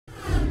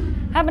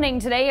Happening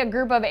today, a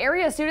group of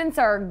area students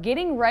are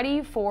getting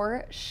ready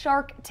for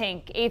Shark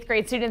Tank. 8th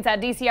grade students at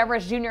DC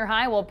Everest Jr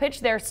High will pitch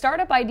their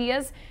startup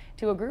ideas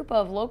to a group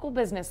of local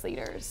business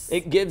leaders.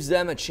 It gives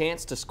them a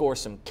chance to score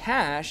some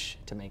cash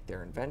to make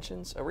their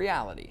inventions a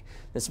reality.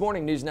 This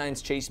morning, News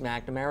 9's Chase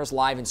McNamara is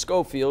live in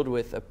Schofield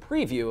with a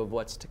preview of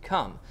what's to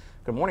come.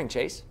 Good morning,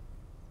 Chase.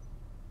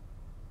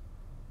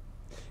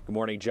 Good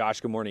morning,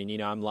 Josh. Good morning,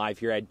 Nina. I'm live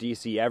here at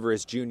DC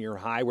Everest Jr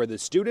High, where the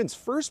students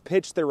first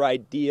pitched their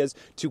ideas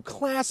to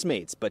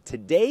classmates. But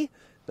today,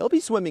 they'll be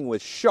swimming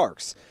with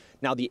sharks.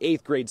 Now, the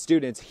 8th grade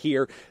students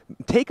here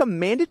take a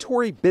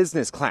mandatory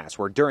business class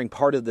where during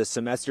part of the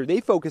semester,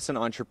 they focus on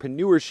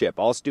entrepreneurship.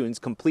 All students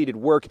completed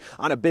work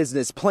on a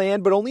business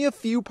plan, but only a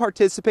few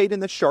participate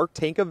in the Shark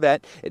Tank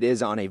event. It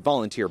is on a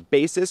volunteer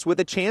basis with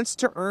a chance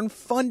to earn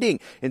funding,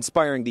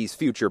 inspiring these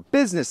future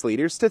business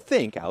leaders to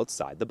think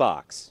outside the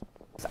box.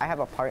 I have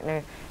a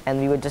partner, and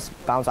we would just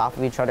bounce off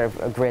of each other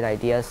great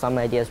ideas. Some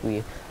ideas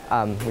we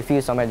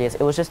refused, some ideas.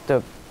 It was just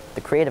the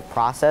creative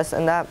process,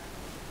 and that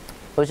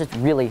it was just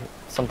really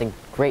something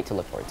great to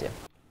look forward to.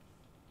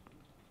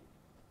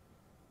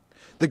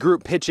 The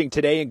group pitching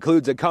today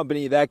includes a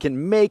company that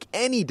can make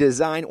any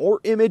design or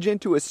image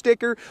into a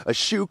sticker, a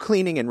shoe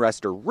cleaning and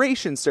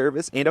restoration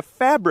service, and a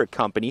fabric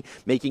company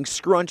making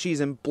scrunchies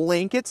and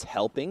blankets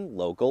helping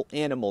local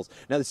animals.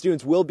 Now, the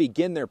students will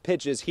begin their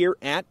pitches here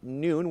at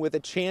noon with a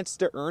chance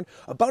to earn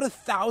about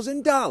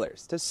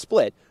 $1,000 to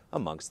split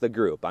amongst the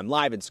group. I'm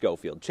live in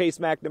Schofield. Chase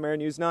McNamara,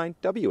 News 9,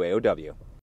 WAOW.